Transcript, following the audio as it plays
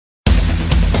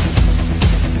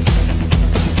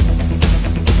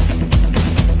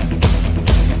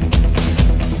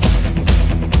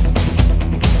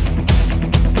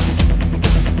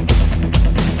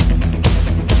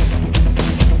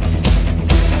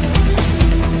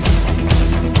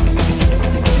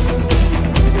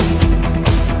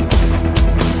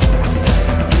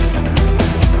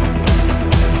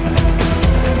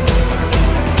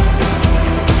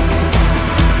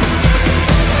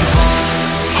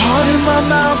my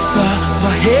mouth, but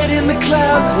my head in the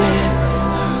clouds,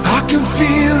 yeah. I can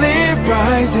feel it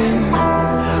rising,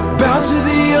 bound to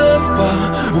the earth, but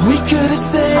we could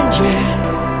ascend, yeah.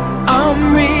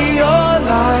 I'm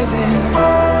realizing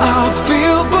I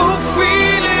feel both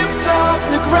feet lift off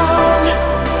the ground.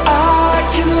 I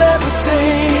can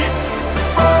levitate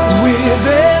with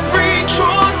every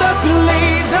thought that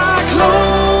plays. I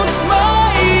close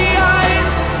my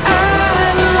eyes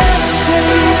and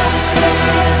levitate.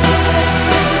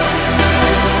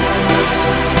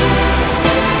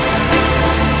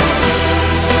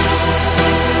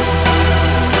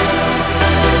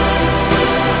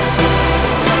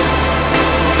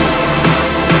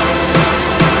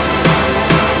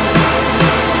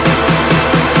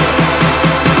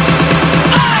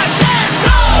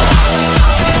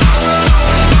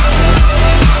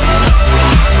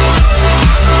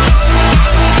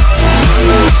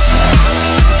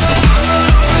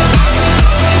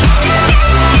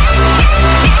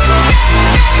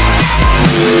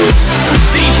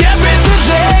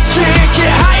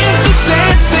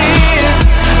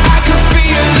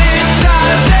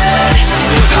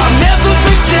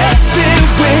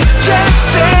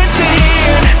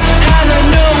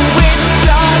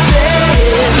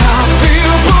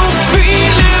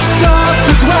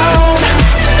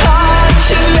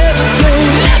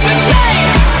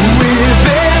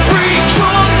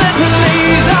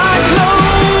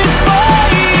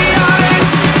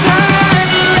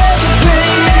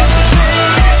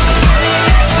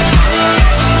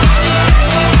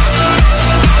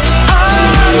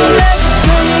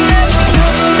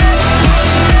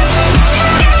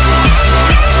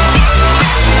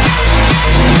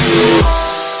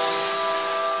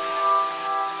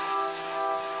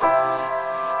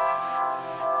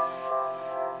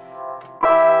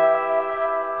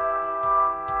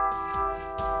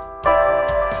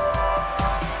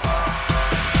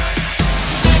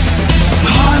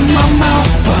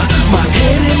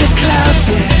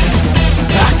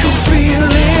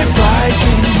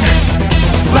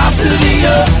 To the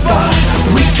earth.